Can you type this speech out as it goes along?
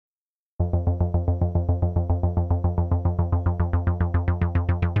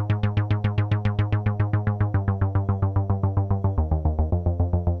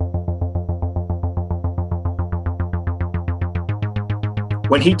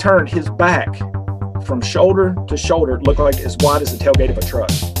When he turned his back from shoulder to shoulder, it looked like as wide as the tailgate of a truck.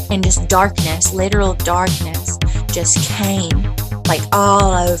 And just darkness, literal darkness, just came like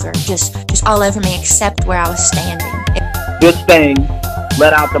all over, just all over me except where I was standing. This thing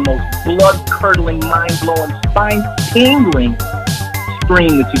let out the most blood-curdling, mind-blowing, spine-tingling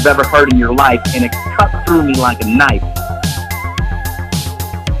scream that you've ever heard in your life, and it cut through me like a knife.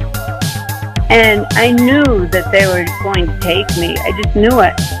 And I knew that they were going to take me. I just knew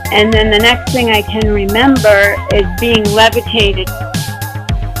it. And then the next thing I can remember is being levitated.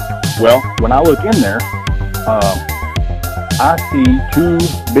 Well, when I look in there, I see two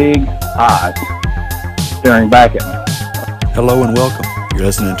big eyes staring back at me. Hello and welcome. You're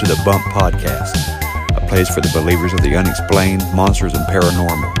listening to the Bump Podcast, a place for the believers of the unexplained, monsters, and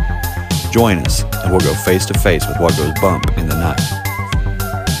paranormal. Join us, and we'll go face to face with what goes bump in the night.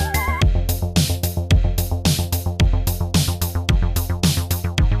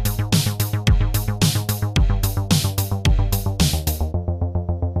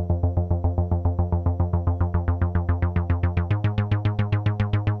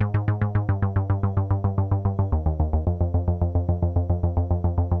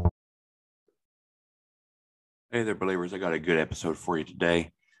 Hey there, believers. I got a good episode for you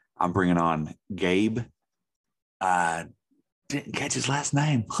today. I'm bringing on Gabe. I didn't catch his last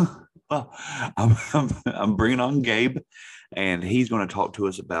name. Well, I'm bringing on Gabe, and he's going to talk to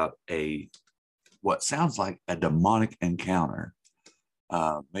us about what sounds like a demonic encounter.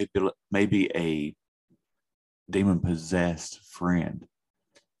 Maybe a demon-possessed friend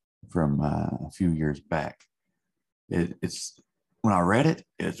from a few years back. It's when I read it,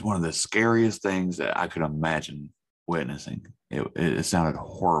 it's one of the scariest things that I could imagine witnessing. It sounded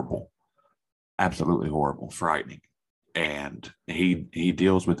horrible, absolutely horrible, frightening. And he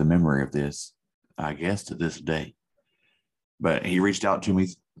deals with the memory of this, I guess, to this day. But he reached out to me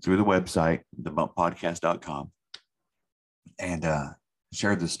through the website, thebumppodcast.com, and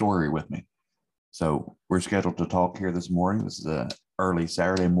shared the story with me. So we're scheduled to talk here this morning. This is an early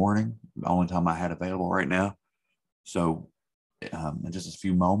Saturday morning, the only time I had available right now. So in just a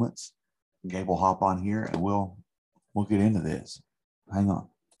few moments, Gabe will hop on here and we'll get into this. Hang on.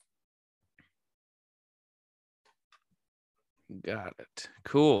 Got it.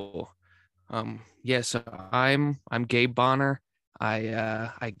 Cool. So I'm Gabe Bonner.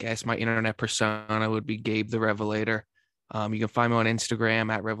 I guess my internet persona would be Gabe the Revelator. You can find me on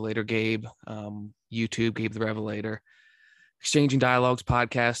Instagram at Revelator Gabe, YouTube Gabe the Revelator, Exchanging Dialogues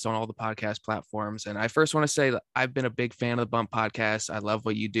podcast on all the podcast platforms. And I first want to say that I've been a big fan of the Bump Podcast. I love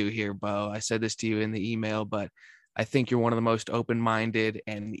what you do here, Bo. I said this to you in the email, but I think you're one of the most open-minded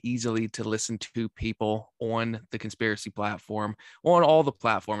and easily to listen to people on the conspiracy platform, on all the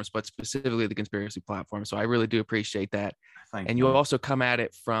platforms, but specifically the conspiracy platform. So I really do appreciate that. And you also come at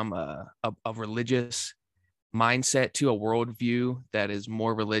it from a religious mindset to a worldview that is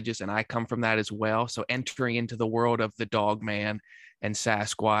more religious, and I come from that as well. So entering into the world of the dog man and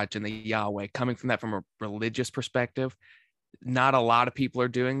Sasquatch and the Yahweh, coming from that from a religious perspective, not a lot of people are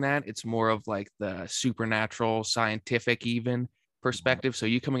doing that. It's more of like the supernatural, scientific even perspective. So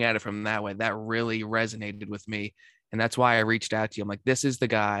you coming at it from that way, that really resonated with me, and that's why I reached out to you. I'm like, this is the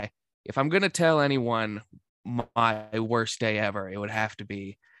guy. If I'm going to tell anyone my worst day ever, it would have to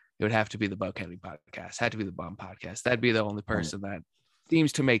be the Bo Kennedy podcast. Had to be the Bomb Podcast. That'd be the only person that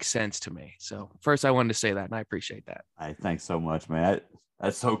seems to make sense to me. So first I wanted to say that, and I appreciate that. Hey, thanks so much, man.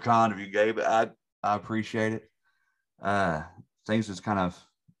 That's so kind of you, Gabe. I appreciate it. Things just kind of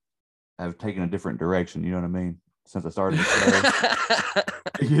have taken a different direction, you know what I mean, since I started the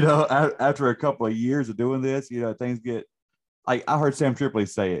show. After a couple of years of doing this, things get, like, I heard Sam Tripoli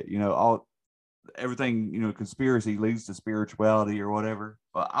say it, everything, conspiracy leads to spirituality or whatever.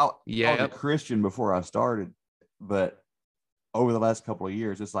 But I was a Christian before I started, but over the last couple of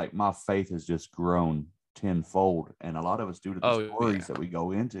years, it's like my faith has just grown tenfold, and a lot of it's due to the stories that we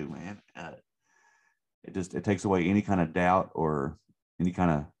go into, man. It takes away any kind of doubt or any kind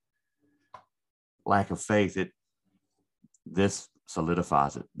of lack of faith. This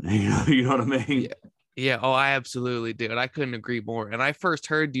solidifies it. You know what I mean? Yeah. Oh, I absolutely do, and I couldn't agree more. And I first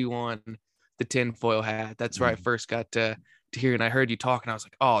heard you on the tinfoil hat. That's where I first got to hear, and I heard you talk, and I was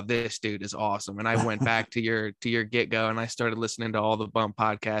like, oh, this dude is awesome. And I went back to your get-go, and I started listening to all the Bump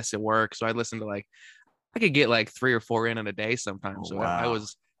podcasts at work. So I listened to I could get like 3 or 4 in a day sometimes. So I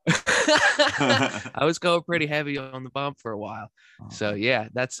was I was going pretty heavy on the Bump for a while. So yeah,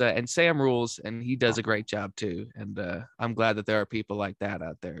 that's and Sam rules, and he does a great job too. And I'm glad that there are people like that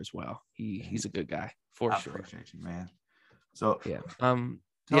out there as well. He's a good guy for sure. Appreciate you, man. So yeah.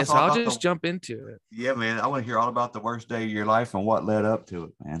 us Yes, all I'll about just jump into it. Yeah, man. I want to hear all about the worst day of your life and what led up to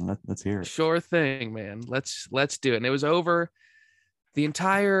it, man. Let's hear it. Sure thing, man. Let's do it. And it was over. The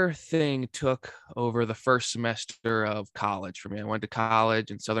entire thing took over the first semester of college for me. I went to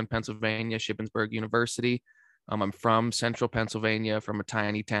college in Southern Pennsylvania, Shippensburg University. I'm from Central Pennsylvania, from a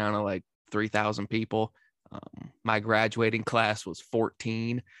tiny town of like 3,000 people. My graduating class was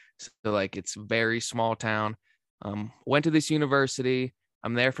 14, so like it's a very small town. Went to this university.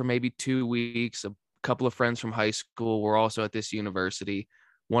 I'm there for maybe 2 weeks. A couple of friends from high school were also at this university.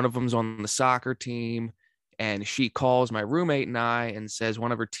 One of them's on the soccer team, and she calls my roommate and I and says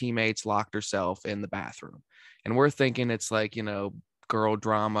one of her teammates locked herself in the bathroom. And we're thinking it's like, girl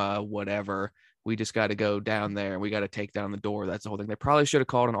drama, whatever. We just got to go down there and we got to take down the door. That's the whole thing. They probably should have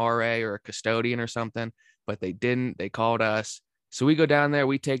called an RA or a custodian or something, but they didn't. They called us. So we go down there,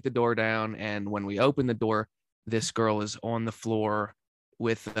 we take the door down. And when we open the door, this girl is on the floor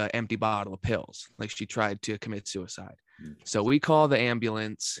with an empty bottle of pills. Like she tried to commit suicide. So we call the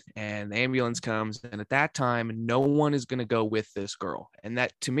ambulance, and the ambulance comes. And at that time, no one is going to go with this girl. And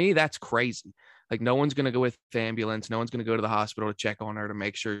that, to me, that's crazy. Like no one's going to go with the ambulance. No one's going to go to the hospital to check on her to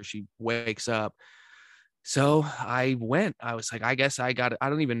make sure she wakes up. So I went. I was like, I guess I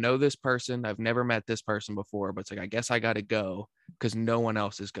don't even know this person. I've never met this person before, but it's like, I guess I got to go because no one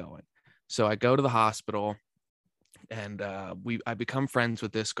else is going. So I go to the hospital, and I become friends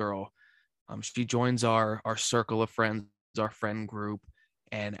with this girl. She joins our circle of friends, our friend group,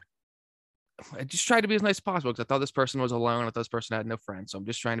 and I just tried to be as nice as possible because I thought this person was alone. I thought this person had no friends, so I'm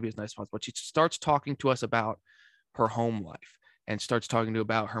just trying to be as nice as possible. But she starts talking to us about her home life and starts talking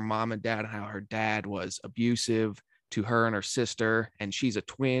about her mom and dad and how her dad was abusive to her and her sister, and she's a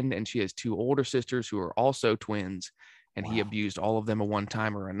twin, and she has two older sisters who are also twins, and he abused all of them at one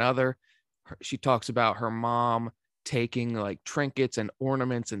time or another. She talks about her mom taking like trinkets and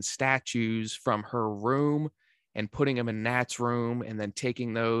ornaments and statues from her room and putting them in Nat's room, and then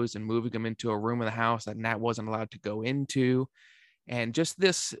taking those and moving them into a room in the house that Nat wasn't allowed to go into. And just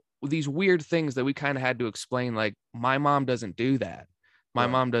these weird things that we kind of had to explain, like, my mom doesn't do that. My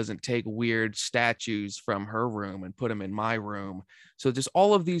mom doesn't take weird statues from her room and put them in my room. So just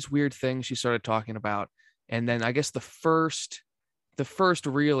all of these weird things she started talking about. And then I guess the first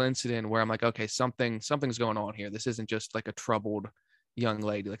real incident where I'm like, okay, something's going on here. This isn't just like a troubled young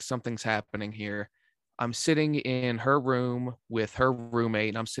lady. Like something's happening here. I'm sitting in her room with her roommate,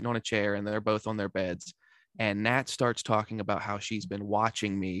 and I'm sitting on a chair, and they're both on their beds. And Nat starts talking about how she's been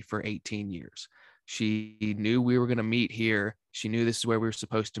watching me for 18 years. She knew we were going to meet here. She knew this is where we were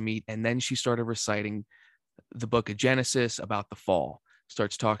supposed to meet. And then she started reciting the book of Genesis about the fall.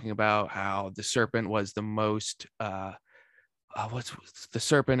 Starts talking about how the serpent was the most the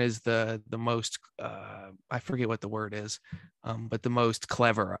serpent is the most I forget what the word is, but the most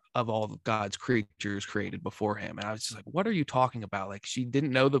clever of all of God's creatures created before him. And I was just like, what are you talking about? Like, she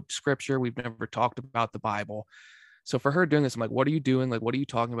didn't know the scripture. We've never talked about the Bible. So for her doing this, I'm like, what are you doing? Like, what are you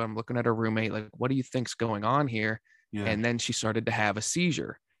talking about? I'm looking at her roommate, like, what do you think's going on here? Yeah. And then she started to have a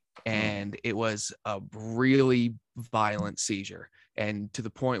seizure, and it was a really violent seizure. And to the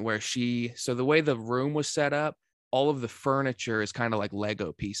point where so the way the room was set up, all of the furniture is kind of like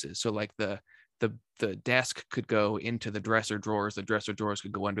Lego pieces. So like the desk could go into the dresser drawers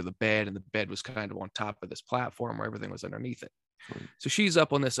could go under the bed, and the bed was kind of on top of this platform where everything was underneath it. So she's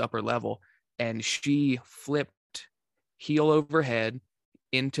up on this upper level, and she flipped heel over head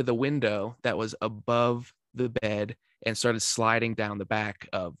into the window that was above the bed and started sliding down the back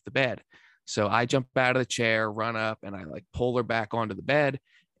of the bed. So I jump out of the chair, run up, and I like pull her back onto the bed.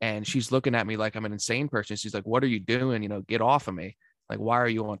 And she's looking at me like I'm an insane person. She's like, what are you doing? Get off of me. Like, why are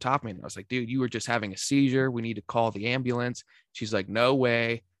you on top of me? And I was like, dude, you were just having a seizure. We need to call the ambulance. She's like, no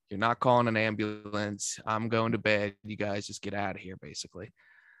way. You're not calling an ambulance. I'm going to bed. You guys just get out of here, basically.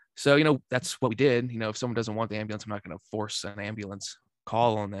 So, that's what we did. If someone doesn't want the ambulance, I'm not going to force an ambulance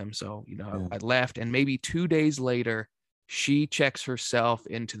call on them. So, I left. And maybe 2 days later, she checks herself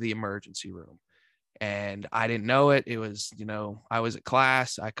into the emergency room. And I didn't know it. It was, I was at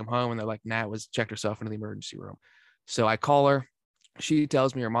class. I come home, and they're like, Nat was checked herself into the emergency room. So I call her. She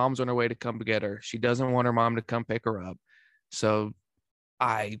tells me her mom's on her way to come get her. She doesn't want her mom to come pick her up. So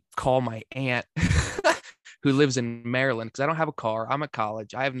I call my aunt who lives in Maryland, because I don't have a car. I'm at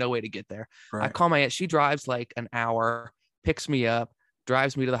college. I have no way to get there. Right. I call my aunt. She drives like an hour, picks me up,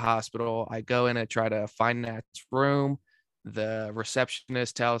 drives me to the hospital. I go in and try to find Nat's room. The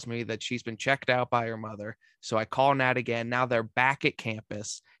receptionist tells me that she's been checked out by her mother. So I call Nat again. Now they're back at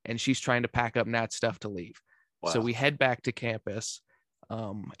campus, and she's trying to pack up Nat's stuff to leave. Wow. So we head back to campus.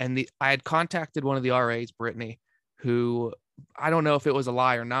 I had contacted one of the RAs, Brittany, who I don't know if it was a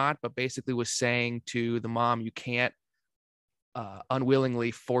lie or not, but basically was saying to the mom, you can't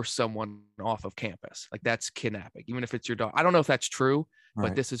unwillingly force someone off of campus. Like, that's kidnapping, even if it's your dog. I don't know if that's true,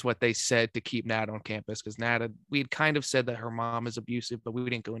 but this is what they said to keep Nat on campus, because Nat, we had kind of said that her mom is abusive, but we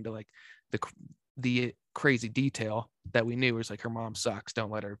didn't go into like the crazy detail that we knew. It was like, her mom sucks,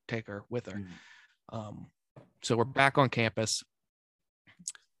 don't let her, take her with her. So we're back on campus,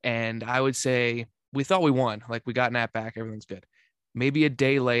 and I would say we thought we won. Like, we got Nat back, everything's good. Maybe a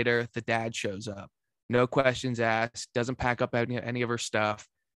day later, the dad shows up, no questions asked, doesn't pack up any of her stuff,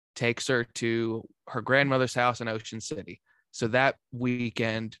 takes her to her grandmother's house in Ocean City. So that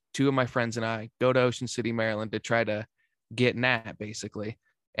weekend, 2 of my friends and I go to Ocean City, Maryland, to try to get Nat, basically.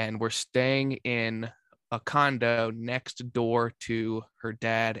 And we're staying in a condo next door to her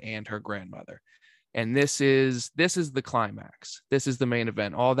dad and her grandmother. And this is the climax. This is the main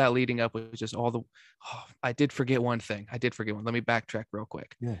event. All that leading up was just I did forget one thing. Let me backtrack real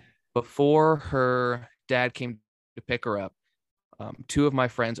quick. Yeah. Before her dad came to pick her up, 2 of my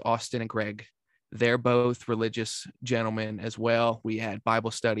friends, Austin and Greg, they're both religious gentlemen as well. We had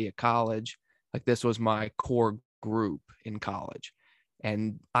Bible study at college. Like, this was my core group in college.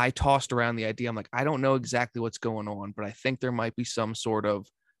 And I tossed around the idea. I'm like, I don't know exactly what's going on, but I think there might be some sort of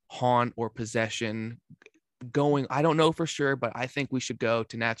haunt or possession going. I don't know for sure, but I think we should go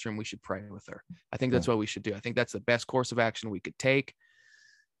to Nat's room. We should pray with her. I think that's what we should do. I think that's the best course of action we could take.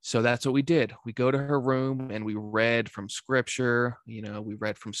 So that's what we did. We go to her room and we read from scripture. We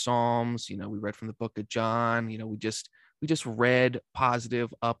read from Psalms. We read from the book of John. We just read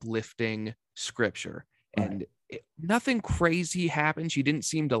positive, uplifting scripture. And nothing crazy happened. She didn't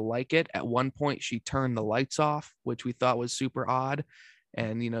seem to like it. At one point, she turned the lights off, which we thought was super odd.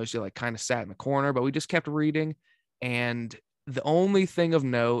 And, she like kind of sat in the corner, but we just kept reading. And the only thing of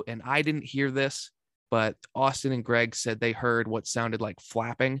note, and I didn't hear this, but Austin and Greg said they heard what sounded like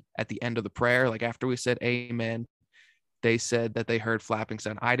flapping at the end of the prayer. Like, after we said amen, they said that they heard flapping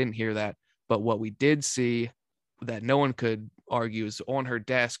sound. I didn't hear that. But what we did see that no one could argue is on her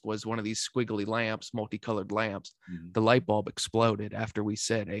desk was one of these squiggly lamps, multicolored lamps. The light bulb exploded after we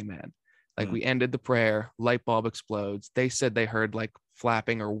said amen. Like, we ended the prayer, light bulb explodes. They said they heard like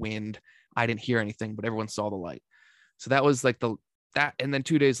flapping or wind. I didn't hear anything, but everyone saw the light. So that was like that. And then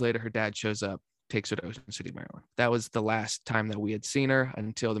 2 days later, her dad shows up, takes her to Ocean City, Maryland. That was the last time that we had seen her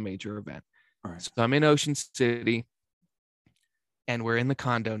until the major event. All right. So I'm in Ocean City, and we're in the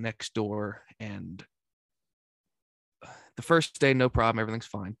condo next door. And the first day, no problem, everything's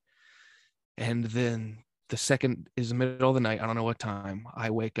fine. And then the second is the middle of the night. I don't know what time. I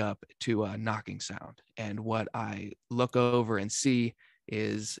wake up to a knocking sound. And what I look over and see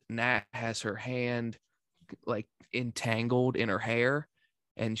is Nat has her hand like entangled in her hair,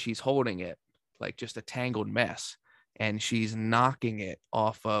 and she's holding it like just a tangled mess. And she's knocking it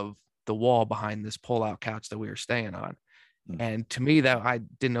off of the wall behind this pull-out couch that we were staying on. And to me, that I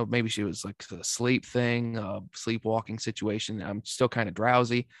didn't know, maybe she was like a sleep thing, a sleepwalking situation. I'm still kind of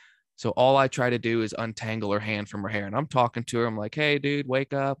drowsy. So all I try to do is untangle her hand from her hair. And I'm talking to her. I'm like, hey, dude,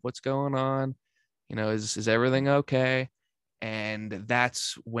 wake up. What's going on? Is everything okay? And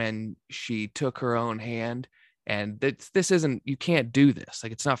that's when she took her own hand. And this isn't, you can't do this.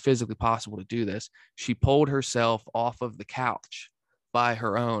 Like, it's not physically possible to do this. She pulled herself off of the couch by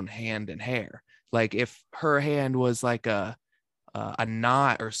her own hand and hair. Like, if her hand was like a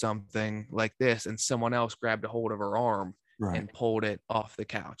knot or something like this, and someone else grabbed a hold of her arm and pulled it off the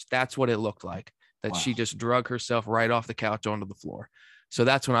couch. That's what it looked like, that she just drug herself right off the couch onto the floor. So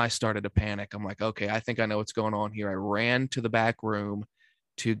that's when I started to panic. I'm like, okay, I think I know what's going on here. I ran to the back room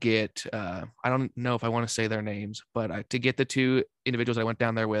to get, I don't know if I want to say their names, but to get the 2 individuals I went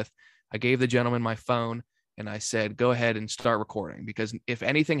down there with. I gave the gentleman my phone and I said, go ahead and start recording, because if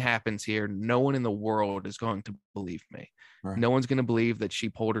anything happens here, no one in the world is going to believe me. No one's going to believe that she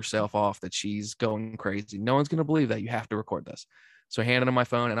pulled herself off, that she's going crazy. No one's going to believe that. You have to record this. So I handed him my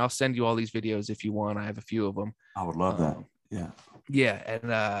phone, and I'll send you all these videos if you want. I have a few of them. I would love that. Yeah. Yeah.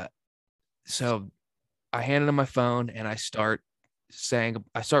 And so I handed him my phone, and I start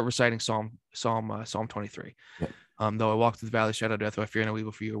reciting Psalm 23. Yeah. Though I walk through the valley of the shadow of death, I fear no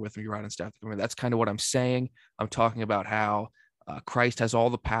evil, for you are with me, your rod and staff. I mean, that's kind of what I'm saying. I'm talking about how Christ has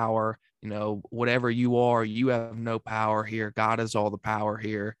all the power. Whatever you are, you have no power here. God has all the power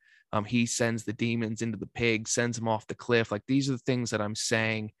here. He sends the demons into the pig, sends them off the cliff. Like, these are the things that I'm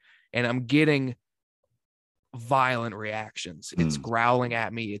saying, and I'm getting violent reactions. It's growling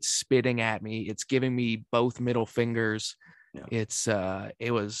at me. It's spitting at me. It's giving me both middle fingers. Yeah.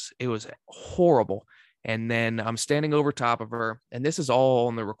 It was horrible. And then I'm standing over top of her, and this is all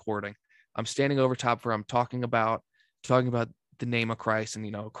on the recording. I'm standing over top of her. I'm talking about talking about the name of Christ, and,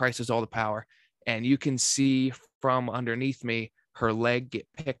 you know, Christ is all the power. And you can see from underneath me, her leg get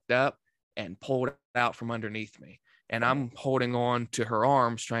picked up and pulled out from underneath me. And I'm holding on to her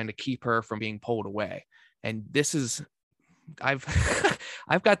arms, trying to keep her from being pulled away. And this is, I've,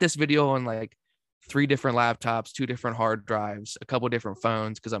 I've got this video on like 3 different laptops, 2 different hard drives, a couple different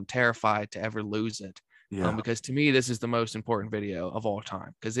phones, because I'm terrified to ever lose it. Yeah. Because to me, this is the most important video of all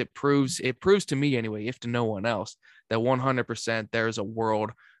time, because it proves to me anyway, if to no one else, that 100% there is a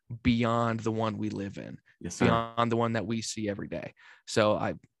world beyond the one we live in, Yes, sir. beyond the one that we see every day.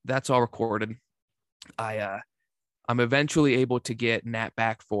 So that's all recorded. I'm eventually able to get Nat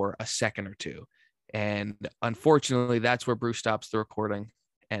back for a second or two. And unfortunately, that's where Bruce stops the recording.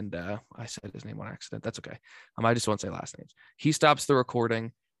 And I said his name on accident. That's okay. I just won't say last names. He stops the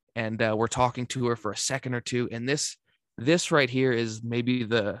recording, and we're talking to her for a second or two. And this right here is maybe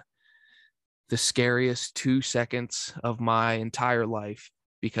the scariest 2 seconds of my entire life,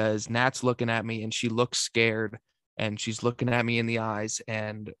 because Nat's looking at me and she looks scared, and she's looking at me in the eyes,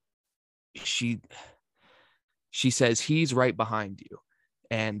 and she says, "He's right behind you."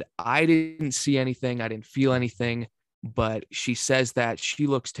 And I didn't see anything. I didn't feel anything, but she says that. She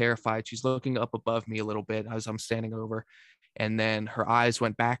looks terrified. She's looking up above me a little bit as I'm standing over. And then her eyes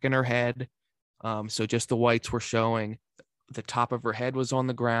went back in her head. So just the whites were showing. The top of her head was on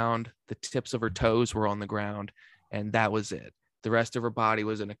the ground. The tips of her toes were on the ground. And that was it. The rest of her body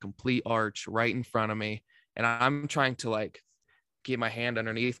was in a complete arch right in front of me. And I'm trying to like get my hand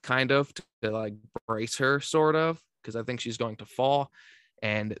underneath kind of to like brace her sort of, because I think she's going to fall.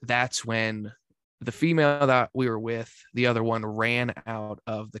 And that's when the female that we were with, the other one, ran out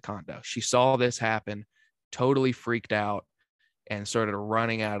of the condo. She saw this happen, totally freaked out, and started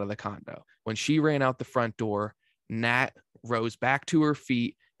running out of the condo. When she ran out the front door, Nat rose back to her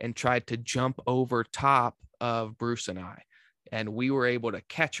feet and tried to jump over top of Bruce and I. And we were able to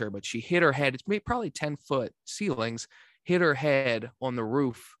catch her, but she hit her head. It's made probably 10-foot ceilings, hit her head on the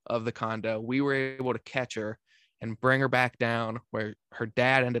roof of the condo. We were able to catch her and bring her back down, where her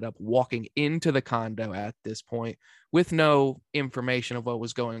dad ended up walking into the condo at this point with no information of what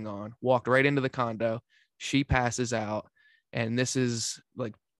was going on, walked right into the condo. She passes out, and this is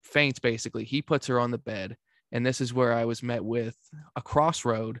like faints basically. He puts her on the bed, and this is where I was met with a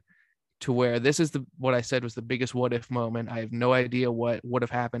crossroad, to where this is what I said was the biggest what if moment. I have no idea what would have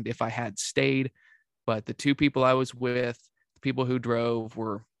happened if I had stayed, but the 2 people I was with, the people who drove,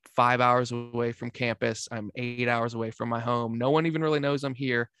 were 5 hours away from campus. I'm 8 hours away from my home. No one even really knows I'm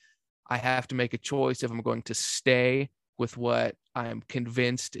here. I have to make a choice if I'm going to stay with what I'm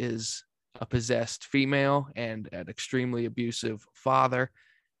convinced is a possessed female and an extremely abusive father.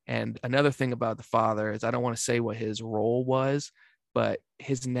 And another thing about the father is, I don't want to say what his role was, but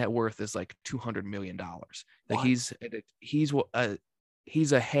his net worth is like $200 million. Like he's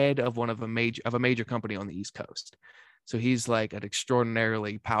a head of a major company on the East Coast. So he's like an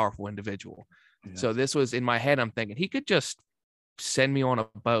extraordinarily powerful individual. Yeah. So this was in my head. I'm thinking he could just send me on a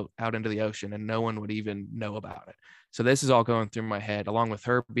boat out into the ocean and no one would even know about it. So this is all going through my head, along with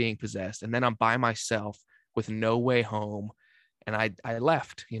her being possessed. And then I'm by myself with no way home. And I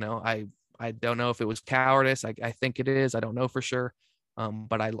left, you know, I don't know if it was cowardice. I think it is. I don't know for sure.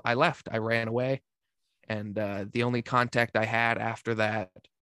 But I left. I ran away. And the only contact I had after that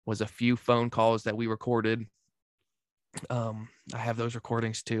was a few phone calls that we recorded. I have those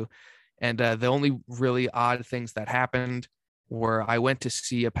recordings too. And the only really odd things that happened were I went to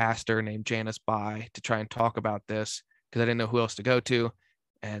see a pastor named Janice Bai to try and talk about this, because I didn't know who else to go to.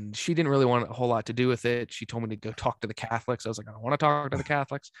 And she didn't really want a whole lot to do with it. She told me to go talk to the Catholics. I was like, I don't want to talk to the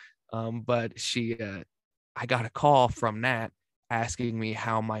Catholics. But I got a call from Nat asking me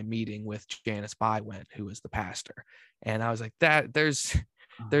how my meeting with Janice Bai went, who was the pastor. And I was like,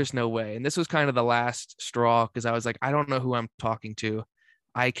 there's no way. And this was kind of the last straw, because I was like, I don't know who I'm talking to.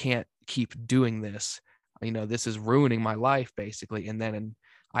 I can't keep doing this. You know, this is ruining my life basically. And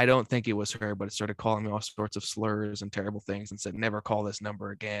I don't think it was her, but it started calling me all sorts of slurs and terrible things and said, never call this number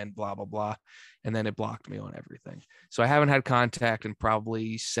again, blah, blah, blah. And then it blocked me on everything. So I haven't had contact in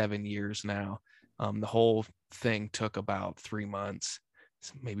probably 7 years now. The whole thing took about 3 months,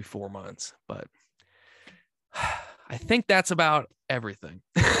 maybe 4 months, but I think that's about everything.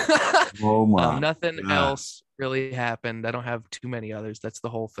 Oh my nothing God. else really happened. I don't have too many others. That's the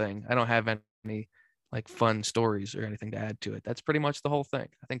whole thing. I don't have any like fun stories or anything to add to it. That's pretty much the whole thing.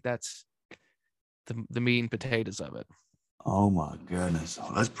 I think that's the meat and potatoes of it. Oh my goodness.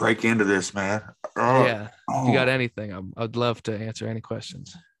 Let's break into this, man. Yeah. If you got anything, I'd love to answer any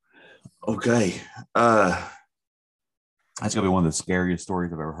questions. Okay. That's gonna be one of the scariest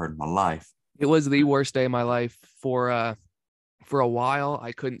stories I've ever heard in my life. It was the worst day of my life. For a while,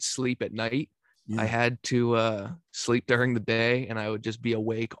 I couldn't sleep at night. Yeah. I had to sleep during the day, and I would just be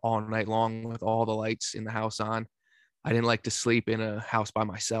awake all night long with all the lights in the house on. I didn't like to sleep in a house by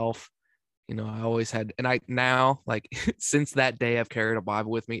myself. I always had, and I now, like, since that day, I've carried a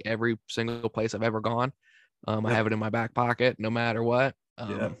Bible with me every single place I've ever gone. I have it in my back pocket, no matter what,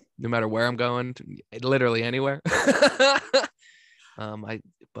 no matter where I'm going, literally anywhere. I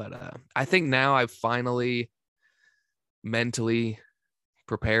think now I've finally mentally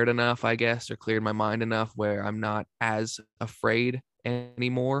prepared enough, I guess, or cleared my mind enough where I'm not as afraid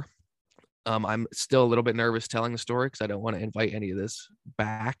anymore. I'm still a little bit nervous telling the story because I don't want to invite any of this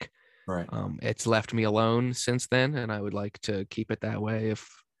back. Right. It's left me alone since then, and I would like to keep it that way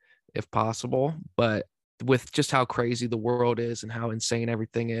if possible. But with just how crazy the world is and how insane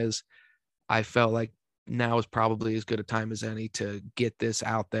everything is, I felt like now is probably as good a time as any to get this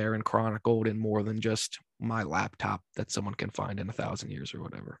out there and chronicled in more than just my laptop that someone can find in 1,000 years or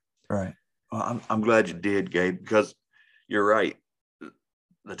whatever. Right. Well, I'm glad you did, Gabe, because you're right.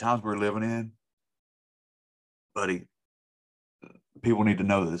 The times we're living in, buddy, people need to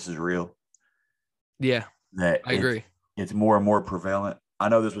know that this is real. Yeah, that I agree. It's more and more prevalent. I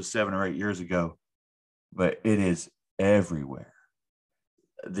know this was 7 or 8 years ago, but it is everywhere.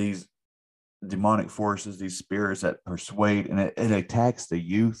 These demonic forces, these spirits that persuade, and it attacks the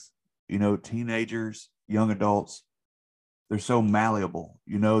youth, teenagers, young adults. They're so malleable,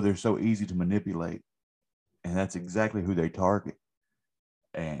 they're so easy to manipulate. And that's exactly who they target.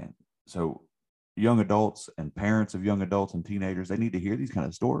 And so young adults and parents of young adults and teenagers, they need to hear these kind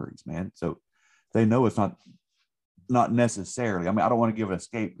of stories, man. So they know it's not necessarily, I don't want to give a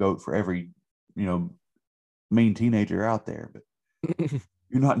scapegoat for every, mean teenager out there, but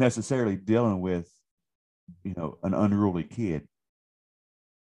you're not necessarily dealing with, an unruly kid.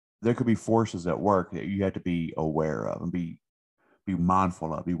 There could be forces at work that you have to be aware of and be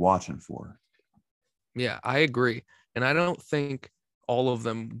mindful of, be watching for. Yeah, I agree. And I don't think all of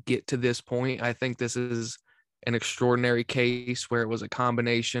them get to this point. I think this is an extraordinary case where it was a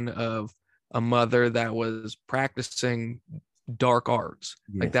combination of a mother that was practicing dark arts.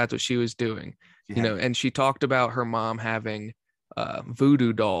 Yes. Like that's what she was doing, and she talked about her mom having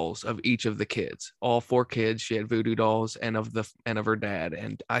voodoo dolls of each of the kids. All 4 kids, she had voodoo dolls, and of her dad.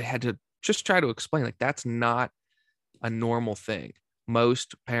 And I had to just try to explain, like, that's not a normal thing.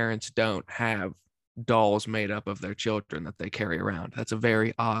 Most parents don't have dolls made up of their children that they carry around. That's a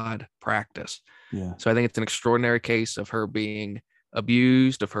very odd practice. Yeah. So I think it's an extraordinary case of her being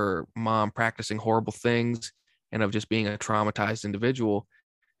abused, of her mom practicing horrible things, and of just being a traumatized individual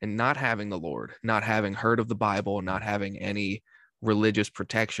and not having the Lord, not having heard of the Bible, not having any religious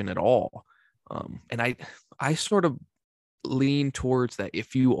protection at all. And I sort of lean towards that.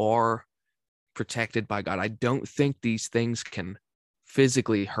 If you are protected by God, I don't think these things can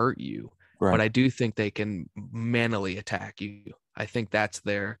physically hurt you, right, but I do think they can mentally attack you. I think that's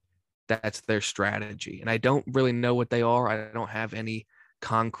their strategy. And I don't really know what they are. I don't have any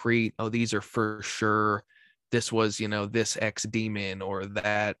concrete, these are for sure, this was, this X demon or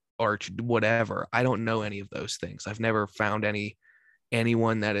that arch, whatever. I don't know any of those things. I've never found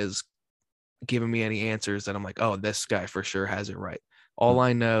anyone that has given me any answers that I'm like, oh, this guy for sure has it right. All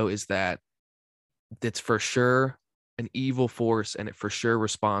I know is that it's for sure an evil force, and it for sure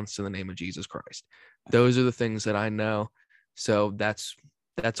responds to the name of Jesus Christ. Those are the things that I know. So that's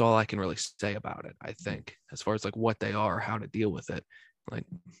all I can really say about it, I think, as far as like what they are, how to deal with it. Like,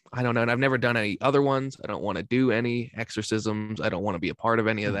 I don't know. And I've never done any other ones. I don't want to do any exorcisms. I don't want to be a part of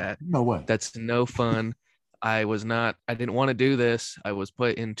any of that. No way. That's no fun. I didn't want to do this. I was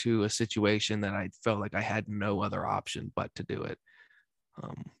put into a situation that I felt like I had no other option but to do it.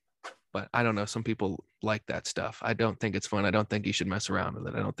 But I don't know. Some people like that stuff. I don't think it's fun. I don't think you should mess around with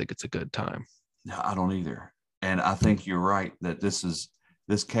it. I don't think it's a good time. No, I don't either. And I think you're right that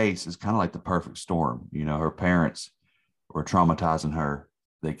this case is kind of like the perfect storm. Her parents were traumatizing her.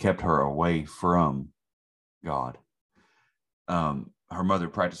 They kept her away from God. Her mother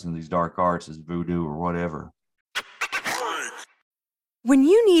practicing these dark arts as voodoo or whatever. When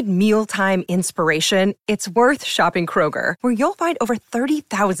you need mealtime inspiration, it's worth shopping Kroger, where you'll find over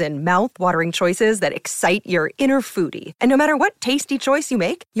 30,000 mouth-watering choices that excite your inner foodie. And no matter what tasty choice you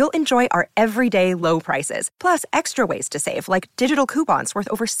make, you'll enjoy our everyday low prices, plus extra ways to save, like digital coupons worth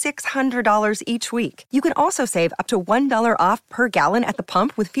over $600 each week. You can also save up to $1 off per gallon at the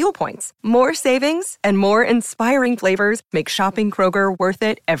pump with fuel points. More savings and more inspiring flavors make shopping Kroger worth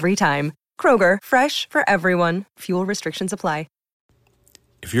it every time. Kroger, fresh for everyone. Fuel restrictions apply.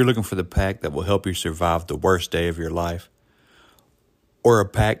 If you're looking for the pack that will help you survive the worst day of your life, or a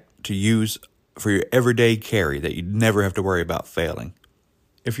pack to use for your everyday carry that you never have to worry about failing.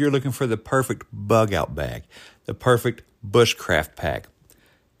 If you're looking for the perfect bug out bag, the perfect bushcraft pack,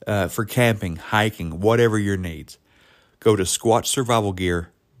 for camping, hiking, whatever your needs, go to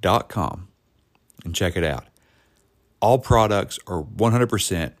squatchsurvivalgear.com and check it out. All products are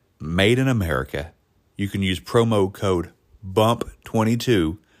 100% made in America. You can use promo code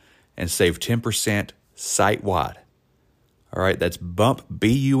BUMP22 and save 10% site-wide. All right, that's BUMP,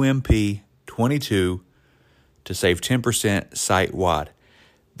 B-U-M-P 22 to save 10% site-wide.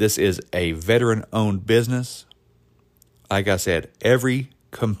 This is a veteran-owned business. Like I said, every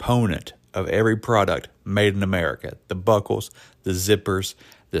component of every product made in America, the buckles, the zippers,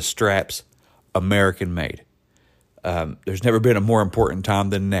 the straps, American-made. There's never been a more important time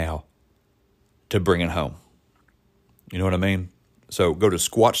than now to bring it home. You know what I mean? So go to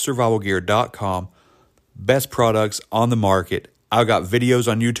squatchsurvivalgear.com. Best products on the market. I've got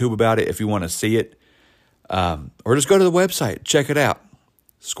videos on YouTube about it if you want to see it. Or just go to the website. Check it out.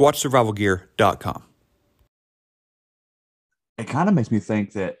 squatchsurvivalgear.com. It kind of makes me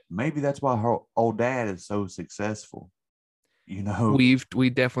think that maybe that's why her old dad is so successful. You know, we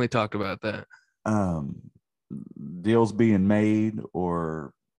definitely talked about that. Deals being made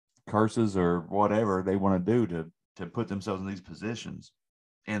or curses or whatever they want to do to put themselves in these positions.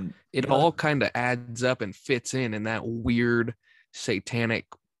 And it all kind of adds up and fits in that weird satanic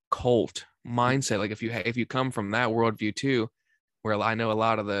cult mindset. Like if you come from that worldview too, where I know a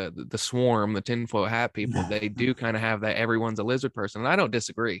lot of the swarm, the tinfoil hat people, they do kind of have that everyone's a lizard person. And I don't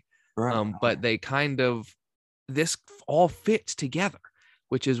disagree. Right. But they kind of, this all fits together,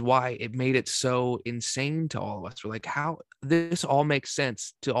 which is why it made it so insane to all of us. We're like, how this all makes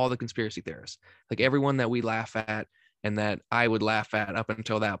sense to all the conspiracy theorists, like everyone that we laugh at and that I would laugh at up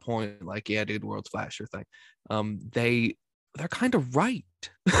until that point. Like, yeah, dude, world's flasher thing. They're kind of right.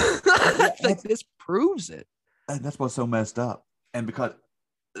 Like this proves it. And that's what's so messed up. And because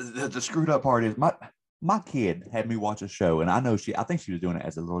the screwed up part is my kid had me watch a show, and I think she was doing it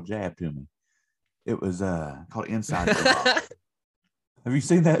as a little jab to me. It was called Inside Job. Have you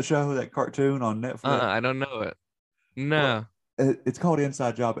seen that show, that cartoon on Netflix? I don't know it. No. Well, it's called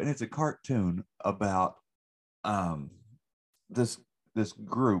Inside Job, and it's a cartoon about this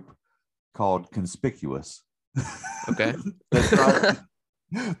group called Conspicuous. Okay.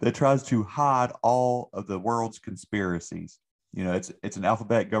 that tries to hide all of the world's conspiracies. You know, it's an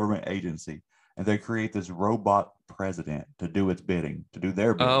alphabet government agency, and they create this robot president to do its bidding, to do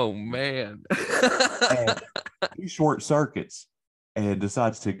their bidding. Oh man. And he short circuits and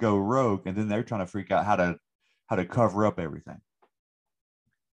decides to go rogue, and then they're trying to freak out how to cover up everything.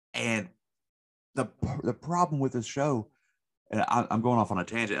 And the problem with this show, and I'm going off on a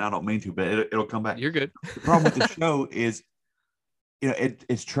tangent, and I don't mean to, but it'll come back. You're good. The problem with the show is, you know,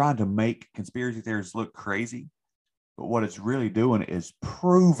 it's trying to make conspiracy theories look crazy, but what it's really doing is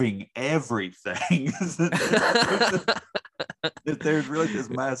proving everything. that there's really this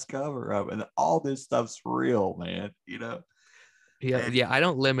mass cover up, and all this stuff's real, man. You know. Yeah. I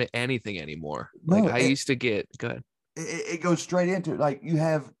don't limit anything anymore. No, like I used to get good. It goes straight into, like, you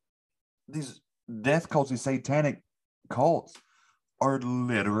have these death cults, these satanic cults are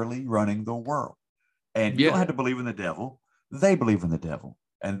literally running the world, and you don't have to believe in the devil. They believe in the devil,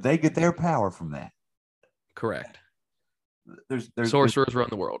 and they get their power from that. Correct. There's sorcerers run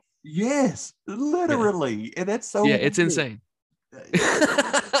the world. Yes, literally, and that's so. Yeah, it's insane.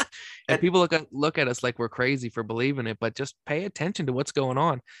 And people look at us like we're crazy for believing it, but just pay attention to what's going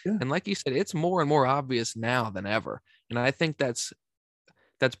on. Yeah. And like you said, it's more and more obvious now than ever. And I think that's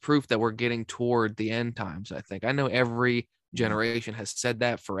proof that we're getting toward the end times. I know every generation has said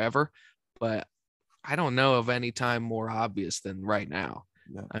that forever, but I don't know of any time more obvious than right now.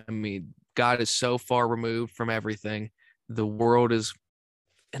 Yeah. I mean, God is so far removed from everything. The world is,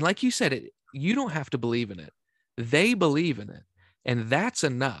 and like you said, you don't have to believe in it. They believe in it. And that's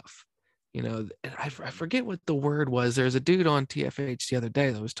enough. You know, I forget what the word was. There's a dude on TFH the other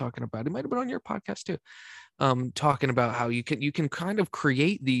day that was talking about, it might've been on your podcast too, talking about how you can kind of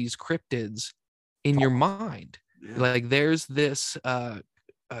create these cryptids in your mind. Yeah. Like there's this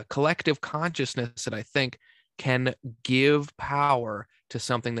collective consciousness that I think can give power to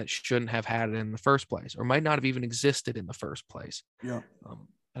something that shouldn't have had it in the first place, or might not have even existed in the first place. Yeah.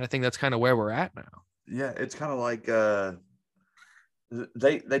 And I think that's kind of where we're at now. Yeah. It's kind of like,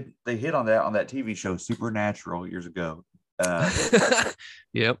 they hit on that TV show Supernatural years ago.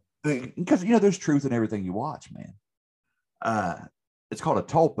 Yep. Because, you know, there's truth in everything you watch, man. It's called a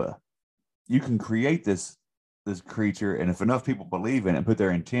tulpa. You can create this creature, and if enough people believe in it and put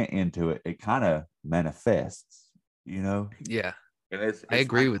their intent into it, it kind of manifests, you know? Yeah. And it's I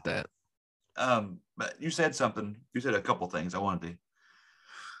agree with that. But you said something. You said a couple things I wanted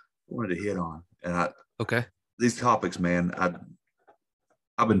to hit on, and Okay. These topics, man.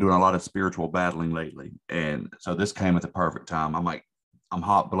 I've been doing a lot of spiritual battling lately, and so this came at the perfect time. I'm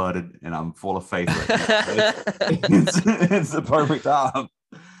hot blooded and I'm full of faith right now. It's the perfect time.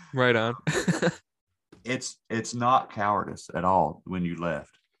 Right on. It's not cowardice at all when you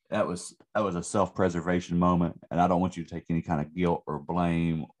left. That was a self-preservation moment, and I don't want you to take any kind of guilt or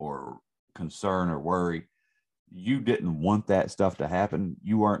blame or concern or worry. You didn't want that stuff to happen.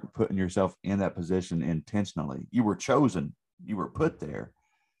 You weren't putting yourself in that position intentionally. You were chosen. You were put there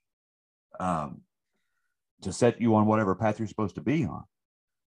to set you on whatever path you're supposed to be on.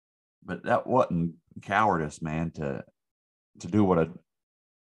 But that wasn't cowardice, man. To do what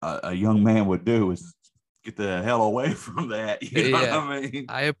a young man would do is get the hell away from that. You know what I mean?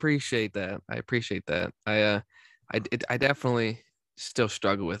 I appreciate that. I definitely still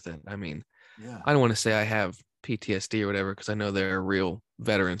struggle with it. I mean, I don't want to say I have PTSD or whatever, because I know there are real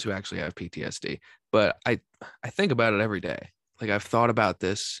veterans who actually have PTSD, but I think about it every day. Like, I've thought about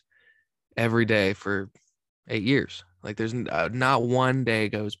this every day for 8 years. Like, there's not one day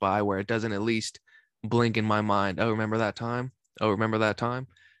goes by where it doesn't at least blink in my mind. Oh, remember that time? Oh, remember that time?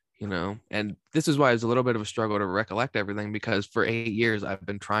 You know, and this is why it's a little bit of a struggle to recollect everything, because for 8 years I've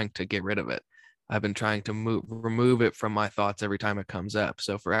been trying to get rid of it. I've been trying to remove it from my thoughts every time it comes up.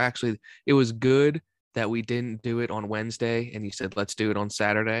 So it was good that we didn't do it on Wednesday and you said, let's do it on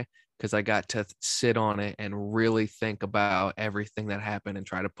Saturday, because I got to sit on it and really think about everything that happened and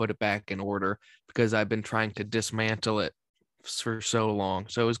try to put it back in order, because I've been trying to dismantle it for so long.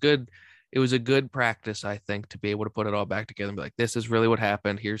 So it was good. It was a good practice, I think, to be able to put it all back together and be like, this is really what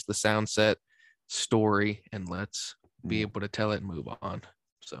happened. Here's the sound set story, and let's be able to tell it and move on.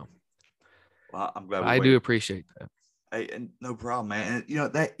 So, well, I'm glad I do appreciate that. Hey, and no problem, man. And, you know,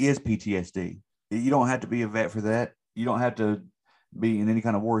 that is PTSD. You don't have to be a vet for that. You don't have to be in any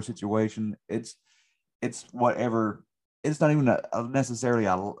kind of war situation. It's whatever. It's not even necessarily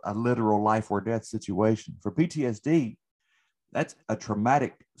a literal life or death situation. For PTSD, that's a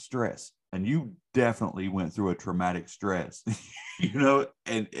traumatic stress. And you definitely went through a traumatic stress, you know,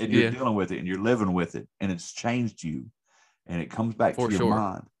 and you're dealing with it and you're living with it, and it's changed you, and it comes back to your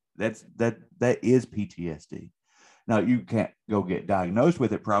mind. That is PTSD. Now, you can't go get diagnosed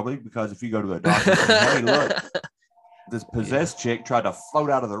with it probably, because if you go to a doctor and say, hey, look, this possessed chick tried to float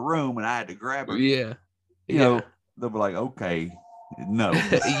out of the room and I had to grab her. Yeah. You know, they'll be like, okay, no.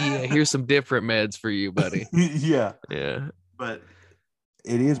 Here's some different meds for you, buddy. Yeah. But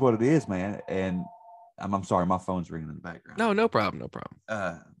it is what it is, man. And I'm sorry, my phone's ringing in the background. No problem.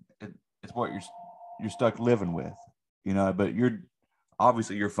 It's what you're stuck living with, you know, but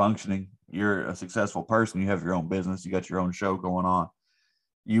you're functioning. You're a successful person. You have your own business. You got your own show going on.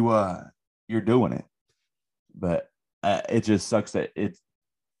 You're doing it, but it just sucks that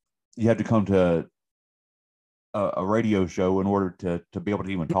you have to come to a radio show in order to be able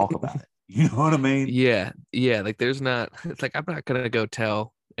to even talk about it. You know what I mean? Yeah. Like, it's like, I'm not gonna go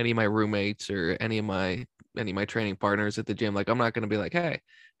tell any of my roommates or any of my training partners at the gym. Like, I'm not gonna be like, hey,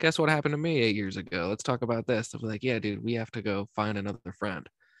 guess what happened to me 8 years ago? Let's talk about this. They'll be like, yeah, dude, we have to go find another friend.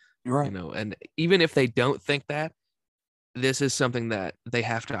 You're right. You know, and even if they don't think that, this is something that they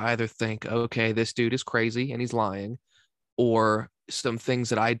have to either think, okay, this dude is crazy and he's lying, or some things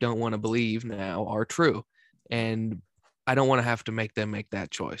that I don't want to believe now are true. And I don't want to have to make them make that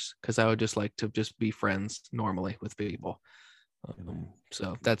choice, because I would just like to just be friends normally with people.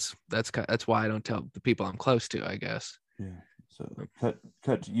 So that's why I don't tell the people I'm close to, I guess. Yeah. So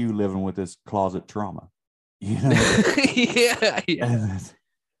cut to you living with this closet trauma. You know?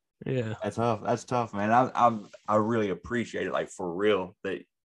 Yeah. That's tough, man. I really appreciate it, like, for real, that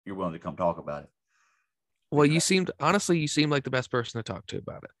you're willing to come talk about it. Well, you seem like the best person to talk to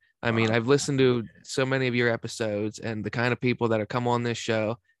about it. I mean, I've listened to so many of your episodes, and the kind of people that have come on this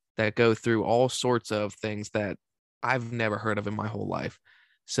show that go through all sorts of things that I've never heard of in my whole life.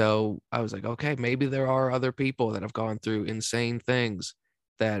 So I was like, okay, maybe there are other people that have gone through insane things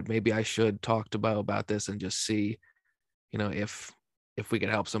that maybe I should talk to about this, and just see, you know, if we could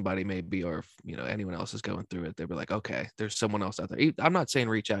help somebody, maybe, or if, you know, anyone else is going through it, they'd be like, okay, there's someone else out there. I'm not saying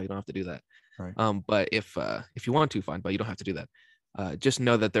reach out. You don't have to do that. Right. But if you want to, fine, but you don't have to do that. Just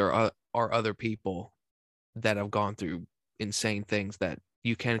know that there are other people that have gone through insane things, that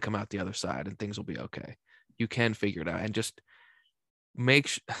you can come out the other side and things will be okay. You can figure it out, and just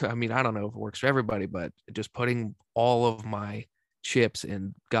I mean, I don't know if it works for everybody, but just putting all of my chips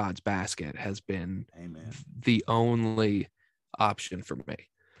in God's basket has been the only option for me.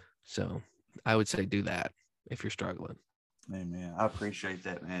 So I would say do that if you're struggling. Amen. I appreciate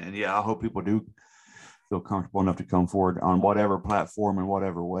that, man. And yeah, I hope people do feel comfortable enough to come forward on whatever platform in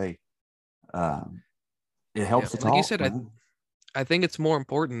whatever way. It helps to talk. Like you said, man. I think it's more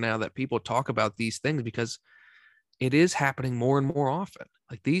important now that people talk about these things because it is happening more and more often.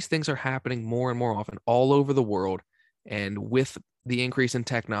 Like these things are happening more and more often all over the world. And with the increase in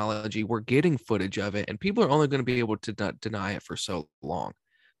technology, we're getting footage of it, and people are only going to be able to deny it for so long.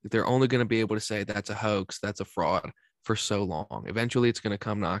 They're only going to be able to say that's a hoax, that's a fraud for so long. Eventually, it's going to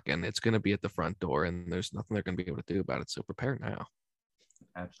come knocking. It's going to be at the front door, and there's nothing they're going to be able to do about it. So prepare now.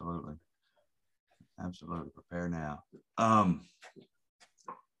 Absolutely. Prepare now.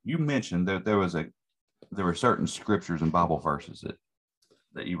 You mentioned that there were certain scriptures and Bible verses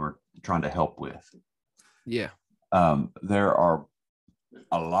that you were trying to help with. Yeah. There are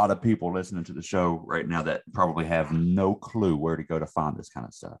a lot of people listening to the show right now that probably have no clue where to go to find this kind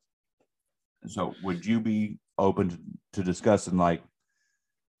of stuff. And so would you be open to discussing, like,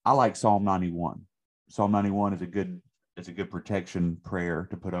 I like Psalm 91. Psalm 91 is a good protection prayer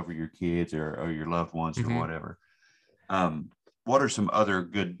to put over your kids or your loved ones or whatever. What are some other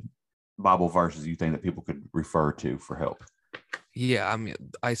good Bible verses you think that people could refer to for help? Yeah, I mean,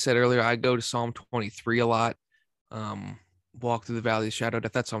 I said earlier, I go to Psalm 23 a lot. Walk through the valley of the shadow of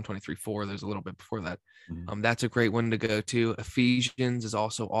death. That's Psalm 23:4. There's a little bit before that. That's a great one to go to. Ephesians is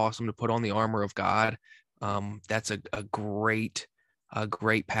also awesome to put on the armor of God. That's a great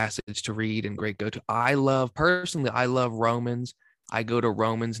passage to read and great go to. I love Romans. I go to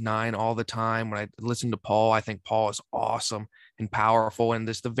Romans 9 all the time. When I listen to Paul, I think Paul is awesome and powerful. And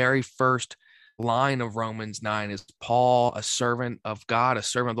this, the very first line of Romans 9 is Paul, a servant of God, a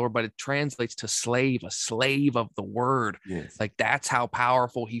servant of the Lord, but it translates to slave, a slave of the word. Yes. Like that's how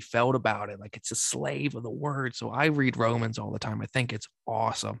powerful he felt about it. Like it's a slave of the word. So I read Romans all the time. I think it's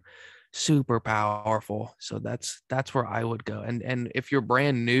awesome, super powerful. So that's where I would go. And if you're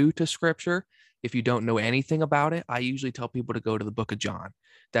brand new to scripture, if you don't know anything about it, I usually tell people to go to the book of John.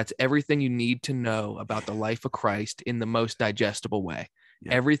 That's everything you need to know about the life of Christ in the most digestible way.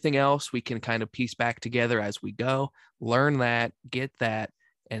 Yeah. Everything else we can kind of piece back together as we go, learn that, get that,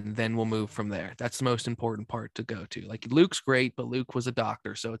 and then we'll move from there. That's the most important part to go to. Like Luke's great, but Luke was a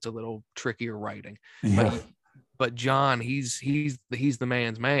doctor, so it's a little trickier writing. Yeah. But John, he's the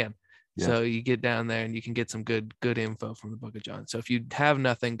man's man. Yeah. So you get down there and you can get some good info from the book of John. So if you have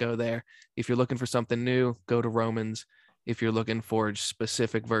nothing, go there. If you're looking for something new, go to Romans. If you're looking for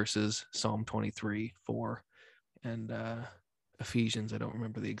specific verses, Psalm 23:4, and Ephesians, I don't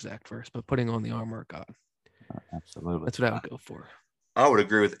remember the exact verse, but putting on the armor of God. Absolutely. That's what I would go for. I would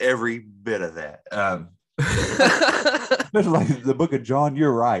agree with every bit of that. Especially like the book of John,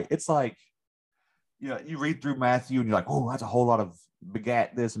 you're right. It's like, you read through Matthew and you're like, oh, that's a whole lot of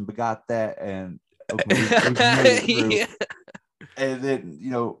begat this and begot that. And yeah. And then,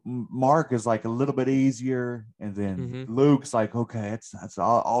 Mark is like a little bit easier. And then Luke's like, okay, that's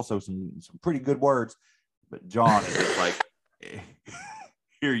also some pretty good words. But John is just like,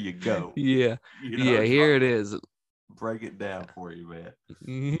 here you go. Yeah. Here it is. Break it down for you,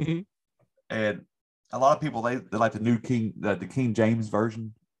 man. And a lot of people, they like the King James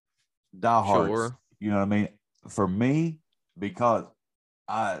version. Diehards. Sure. You know what I mean? For me, because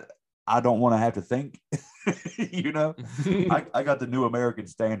I don't want to have to think, I got the New American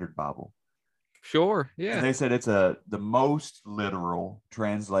Standard Bible. Sure. Yeah. And they said it's the most literal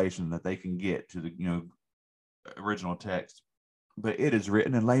translation that they can get to the, original text, but it is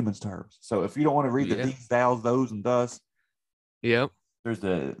written in layman's terms. So if you don't want to read the these, thous, those, and thus, there's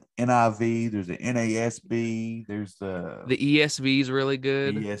the NIV, there's the NASB, there's the ESV is really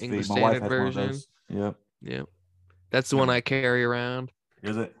good. ESV. English My Standard wife has Version. One of those. Yep. That's the one I carry around.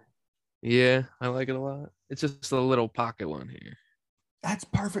 Is it? Yeah, I like it a lot. It's just a little pocket one here. That's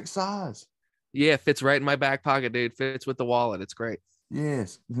perfect size. Yeah, fits right in my back pocket, dude. Fits with the wallet. It's great.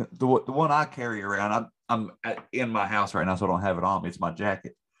 Yes, the one I carry around, I'm in my house right now, so I don't have it on me. It's my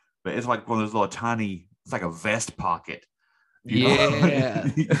jacket, but it's like one of those little tiny. It's like a vest pocket. Yeah,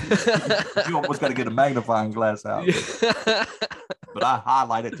 you almost got to get a magnifying glass out. But I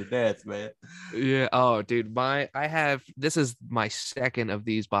highlight it to death, man. Yeah. Oh, dude, this is my second of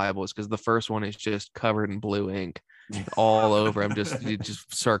these Bibles because the first one is just covered in blue ink all over. I'm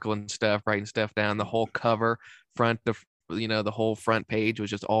just circling stuff, writing stuff down. The whole cover, front to the whole front page was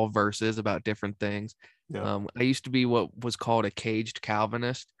just all verses about different things. Yeah. I used to be what was called a caged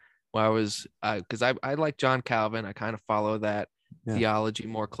Calvinist, where I was, because I like John Calvin. I kind of follow that theology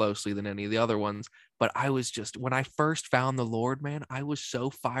more closely than any of the other ones. But I was just, when I first found the Lord, man, I was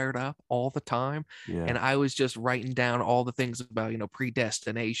so fired up all the time. Yeah. And I was just writing down all the things about,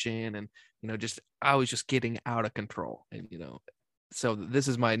 predestination and, I was just getting out of control. And, so this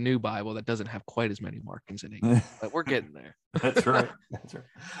is my new Bible that doesn't have quite as many markings in it, but we're getting there. That's right. That's right.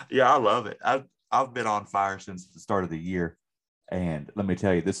 Yeah, I love it. I've been on fire since the start of the year. And let me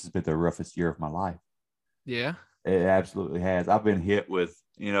tell you, this has been the roughest year of my life. Yeah. It absolutely has. I've been hit with,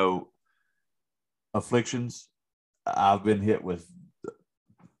 afflictions. I've been hit with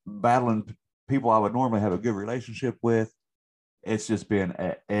battling people I would normally have a good relationship with. It's just been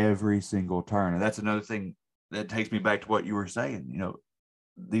at every single turn. And that's another thing that takes me back to what you were saying.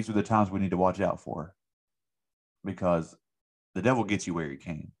 These are the times we need to watch out for, because the devil gets you where he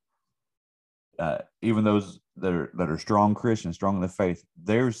can. Even those that are strong Christians, strong in the faith,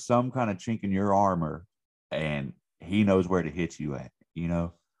 there's some kind of chink in your armor, and he knows where to hit you at,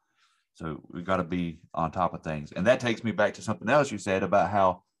 So we've got to be on top of things. And that takes me back to something else you said about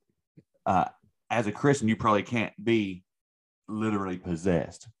how as a Christian, you probably can't be literally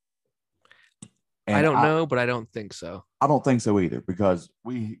possessed. And I don't know, but I don't think so. I don't think so either, because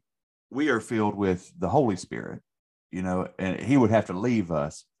we are filled with the Holy Spirit, and he would have to leave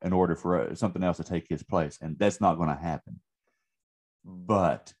us in order for something else to take his place. And that's not going to happen.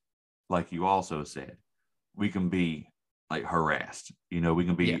 But like you also said, we can be like harassed, we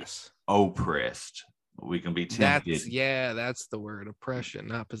can be oppressed. We can be tempted. That's the word, oppression,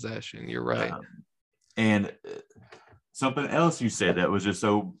 not possession. You're right. And something else you said that was just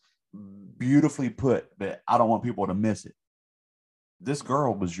so beautifully put that I don't want people to miss it. This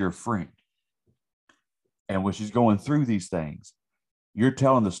girl was your friend. And when she's going through these things, you're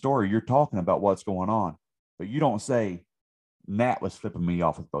telling the story, you're talking about what's going on, but you don't say, Nat was flipping me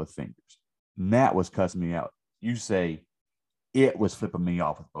off with both fingers. Nat was cussing me out. You say, it was flipping me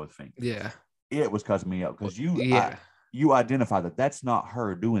off with both fingers. Yeah. It was cussing me out, because you identify that that's not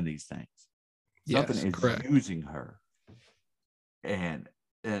her doing these things. Something is correct. using her. And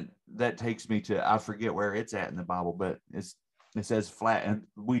that takes me to, I forget where it's at in the Bible, but it says flat. And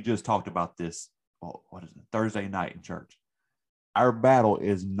we just talked about this, what is it, Thursday night in church. Our battle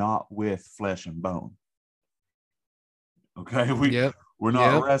is not with flesh and bone. Okay. We're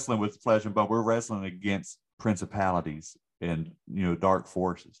not wrestling with flesh and bone. We're wrestling against principalities and, dark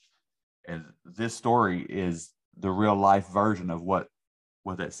forces. And this story is the real life version of what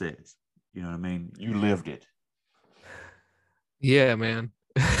that says. You know what I mean? You lived it. Yeah, man.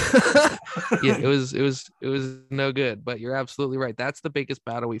 Yeah, it was no good, but you're absolutely right. That's the biggest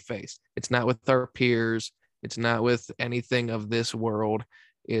battle we face. It's not with our peers. It's not with anything of this world.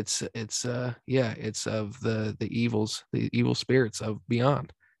 It's of the evil spirits of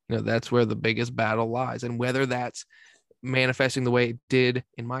beyond. That's where the biggest battle lies. And whether that's manifesting the way it did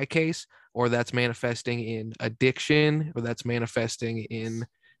in my case, or that's manifesting in addiction, or that's manifesting in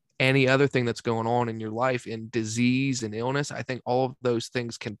any other thing that's going on in your life, in disease and illness, I think all of those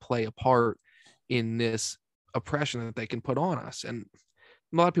things can play a part in this oppression that they can put on us. And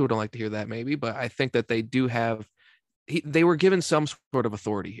a lot of people don't like to hear that, maybe, but I think that they do have, they were given some sort of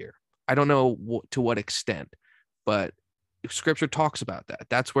authority here. I don't know to what extent, but scripture talks about that.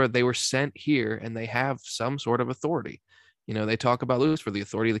 That's where they were sent here, and they have some sort of authority. They talk about Lucifer, the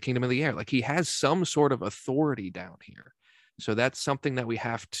authority of the kingdom of the air. Like, he has some sort of authority down here. So that's something that we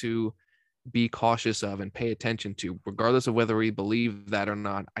have to be cautious of and pay attention to, regardless of whether we believe that or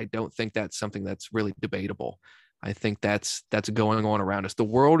not. I don't think that's something that's really debatable. I think that's going on around us. The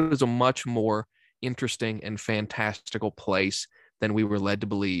world is a much more interesting and fantastical place than we were led to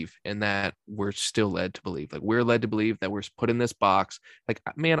believe, and that we're still led to believe. Like, we're led to believe that we're put in this box. Like,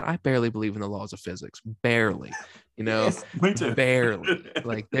 man, I barely believe in the laws of physics. Barely. Yes, me too. Barely.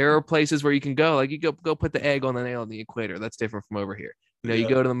 Like, there are places where you can go, like, you go put the egg on the nail in the equator. That's different from over here. You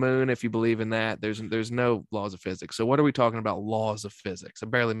go to the moon, if you believe in that, there's no laws of physics. So what are we talking about? Laws of physics. It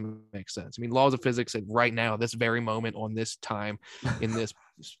barely makes sense. I mean, laws of physics right now, this very moment, on this time, in this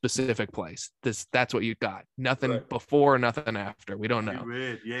specific place, that's what you got. Nothing before, nothing after. We don't know.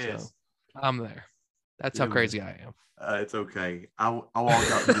 Yes. So, I'm there. That's how crazy I am. It's okay. I walk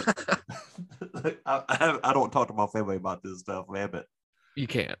out. I don't talk to my family about this stuff, man, but you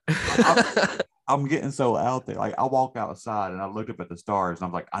can't. I'm getting so out there. Like, I walk outside and I look up at the stars and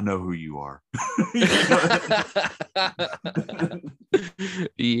I'm like, I know who you are.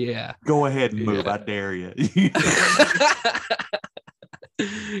 Yeah. Go ahead and move. I dare you.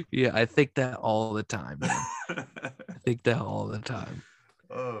 Yeah, I think that all the time, man. I think that all the time.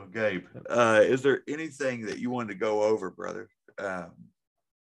 Oh, Gabe. Is there anything that you wanted to go over, brother?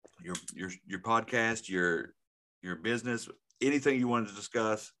 Your podcast, your business, anything you wanted to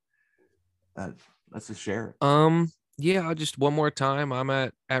discuss? Let's just share it. Yeah, I'll just one more time. I'm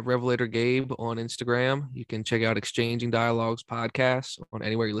at Revelator Gabe on Instagram. You can check out Exchanging Dialogues podcast on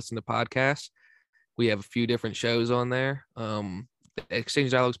anywhere you listen to podcasts. We have a few different shows on there. The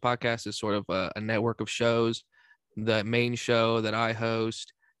Exchanging Dialogues podcast is sort of a network of shows. The main show that I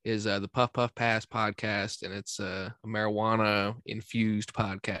host is the Puff Puff Pass podcast, and it's a marijuana infused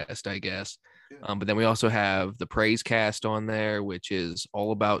podcast, I guess. But then we also have the Praise Cast on there, which is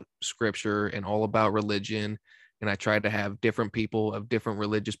all about scripture and all about religion. And I tried to have different people of different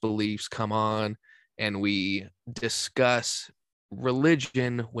religious beliefs come on, and we discuss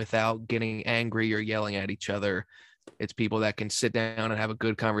religion without getting angry or yelling at each other. It's people that can sit down and have a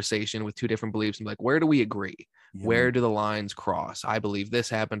good conversation with two different beliefs and be like, where do we agree? Yeah. Where do the lines cross? I believe this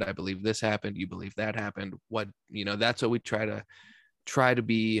happened. I believe this happened. You believe that happened. What, that's what we try to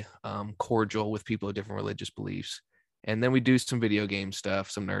be cordial with people of different religious beliefs. And then we do some video game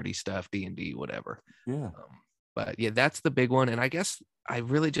stuff, some nerdy stuff, D&D, whatever. Yeah. But yeah, that's the big one. And I guess I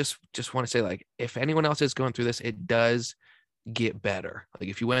really just want to say, like, if anyone else is going through this, it does get better. Like,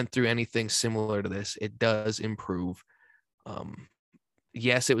 if you went through anything similar to this, it does improve.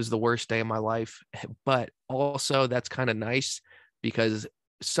 Yes, it was the worst day of my life, but also that's kind of nice because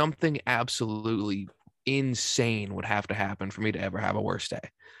something absolutely insane would have to happen for me to ever have a worse day.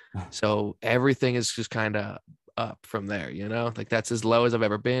 So everything is just kind of up from there, like that's as low as I've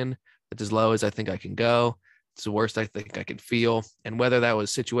ever been. That's as low as I think I can go. It's the worst I think I can feel. And whether that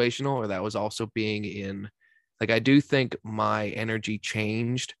was situational or that was also being in, like, I do think my energy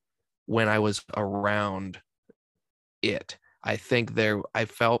changed when I was around it. I think I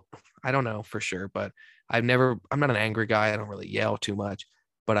felt, I don't know for sure, but I'm not an angry guy. I don't really yell too much,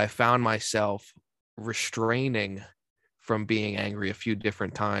 but I found myself restraining from being angry a few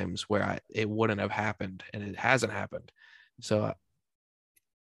different times where it wouldn't have happened, and it hasn't happened. So,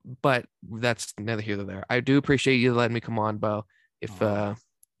 but that's neither here nor there. I do appreciate you letting me come on, Bo. If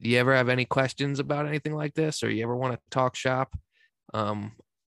you ever have any questions about anything like this, or you ever want to talk shop,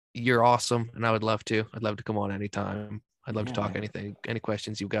 you're awesome, and I would love to. I'd love to come on anytime. I'd love to talk anything, any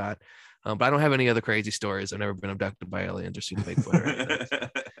questions you've got. But I don't have any other crazy stories. I've never been abducted by aliens or seen Bigfoot or anything.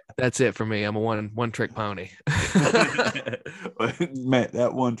 That's it for me. I'm a one trick pony. Man,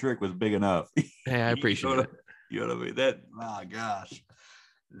 that one trick was big enough. Hey, I appreciate it. You know what I mean? That, my gosh,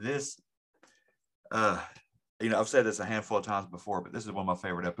 this, I've said this a handful of times before, but this is one of my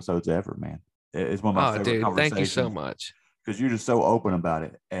favorite episodes ever, man. It's one of my favorite conversations. Thank you so much. Because you're just so open about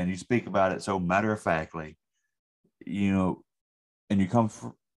it, and you speak about it so matter-of-factly, and you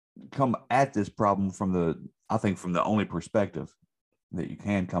come at this problem from the only perspective that you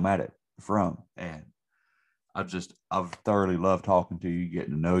can come at it from. And I've thoroughly loved talking to you,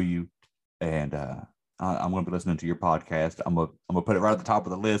 getting to know you, and I'm going to be listening to your podcast. I'm gonna put it right at the top of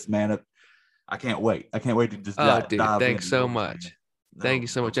the list, man. I can't wait. I can't wait to just dive thanks so much. Thank you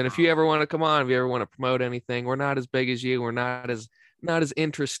so much. And if you ever want to come on, if you ever want to promote anything, we're not as big as you. We're not as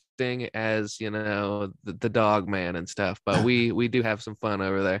interesting as, the dog man and stuff, but we do have some fun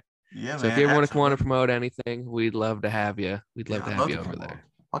over there. Yeah. So man, if you ever want to come on and promote anything, we'd love to have you. We'd love to have you over there.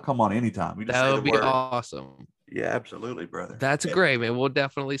 I'll come on anytime. That would be awesome. Yeah, absolutely, brother. That's great, man. We'll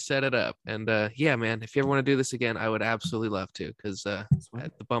definitely set it up. And yeah, man, if you ever want to do this again, I would absolutely love to, because at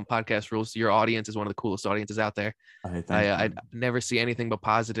the Bump Podcast Rules, your audience is one of the coolest audiences out there. I never see anything but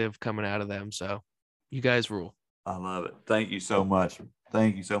positive coming out of them. So you guys rule. I love it. Thank you so much.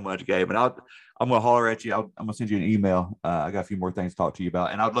 Thank you so much, Gabe. And I'm going to holler at you. I'm going to send you an email. I got a few more things to talk to you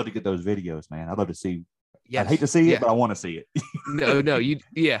about. And I'd love to get those videos, man. I'd love to see. Yes. I'd hate to see it, but I want to see it. No,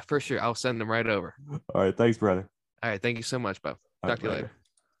 for sure. I'll send them right over. All right. Thanks, brother. All right. Thank you so much, Bo. Talk to you later.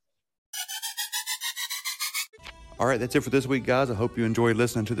 All right. That's it for this week, guys. I hope you enjoyed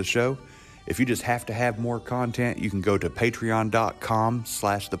listening to the show. If you just have to have more content, you can go to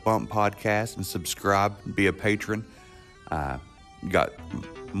patreon.com/thebumppodcast and subscribe and be a patron. You got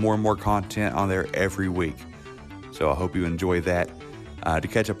more and more content on there every week. So I hope you enjoy that. To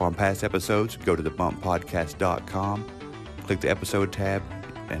catch up on past episodes, go to thebumppodcast.com, click the episode tab,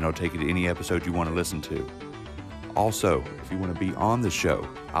 and it'll take you to any episode you want to listen to. Also, if you want to be on the show,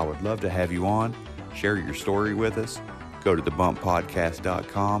 I would love to have you on. Share your story with us. Go to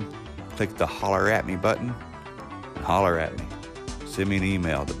thebumppodcast.com, click the holler at me button, and holler at me. Send me an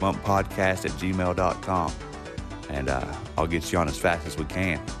email, thebumppodcast@gmail.com, and I'll get you on as fast as we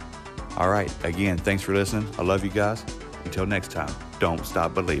can. All right, again, thanks for listening. I love you guys. Until next time, don't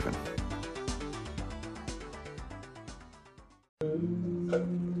stop believing. Is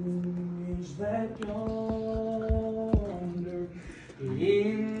that yonder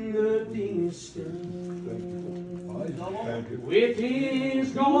in the distance with his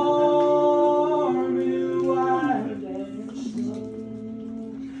garment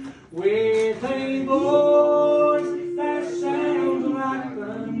with a voice that sounds like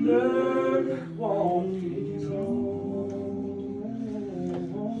thunder, walking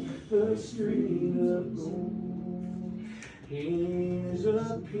on the street of gold. His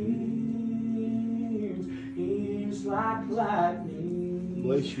appearance is like lightning,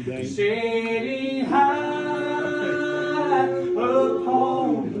 setting high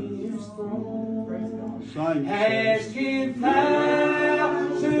upon his throne, has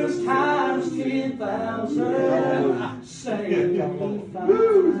 10,000 times 10,000 sanctified,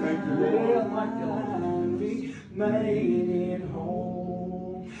 made it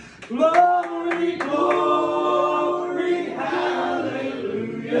home. Glory, glory,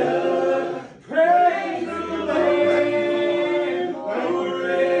 hallelujah, praise the Lamb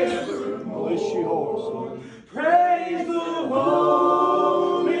forevermore. Praise the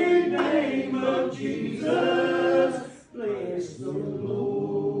holy name of Jesus. Bless the Lord,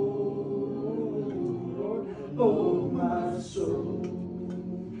 oh my soul.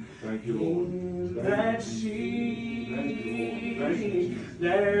 Thank you, Lord. In that sea,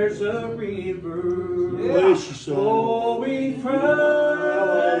 there's a river flowing from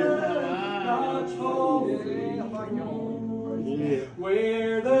God's holy throne,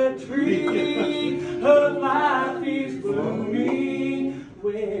 where the tree of life is blooming,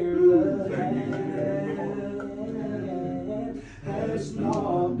 where the hand has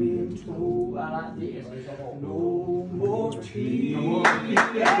not been told. I like this. No more tears.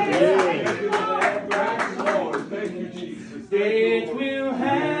 Thank you, Jesus. Death will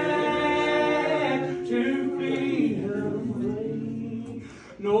have to flee away.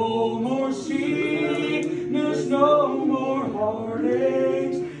 No more sickness, no more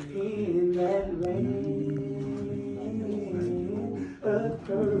heartaches in that land of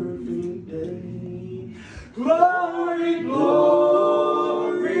perfect day. Glory,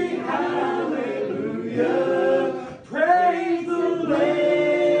 glory, hallelujah, praise the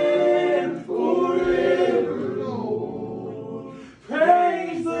Lamb forevermore.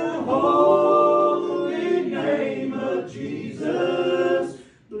 Praise the holy name of Jesus.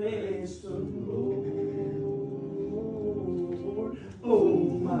 Bless the Lord, oh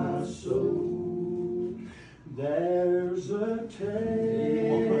my soul. There's a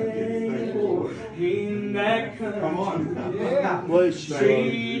table in that country,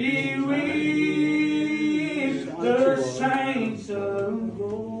 seated with the saints of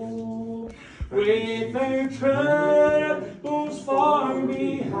old, with their troubles far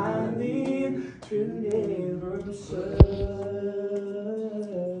behind them, to never suffer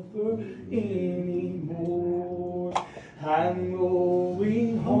anymore. I'm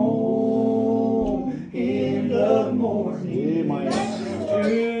going home in the morning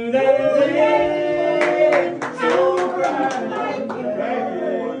to that land so bright and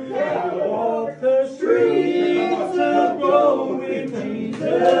fair. I walk the streets of Rome with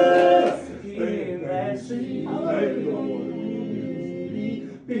Jesus in that city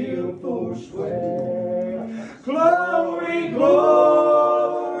built for swear. Glory,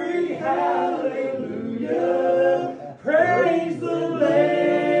 glory, hallelujah, praise the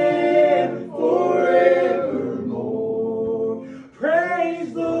Lamb forevermore.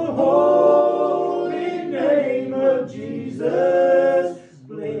 Praise the holy name of Jesus.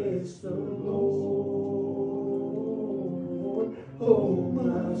 Bless the Lord, oh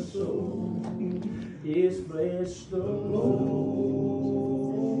my soul. Yes, bless the Lord.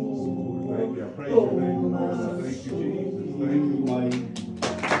 Thank you. I praise Oh, your name. my Thank you, soul. Jesus. Thank you, Wayne.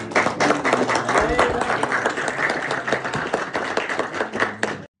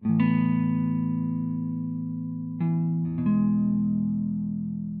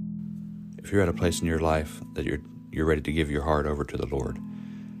 If you're at a place in your life that you're ready to give your heart over to the Lord,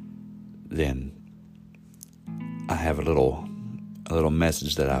 then I have a little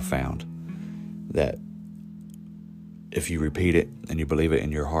message that I found that if you repeat it and you believe it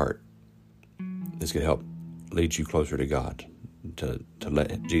in your heart, this could help lead you closer to God, to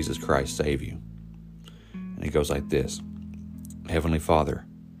let Jesus Christ save you. And it goes like this. Heavenly Father,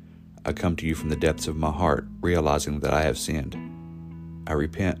 I come to you from the depths of my heart, realizing that I have sinned. I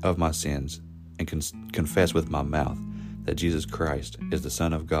repent of my sins and confess with my mouth that Jesus Christ is the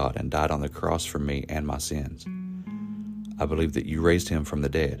Son of God and died on the cross for me and my sins. I believe that you raised him from the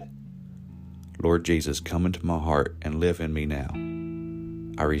dead. Lord Jesus, come into my heart and live in me now.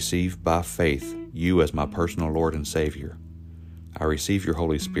 I receive by faith you as my personal Lord and Savior. I receive your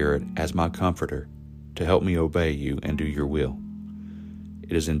Holy Spirit as my comforter to help me obey you and do your will.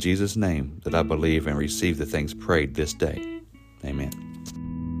 It is in Jesus' name that I believe and receive the things prayed this day. Amen.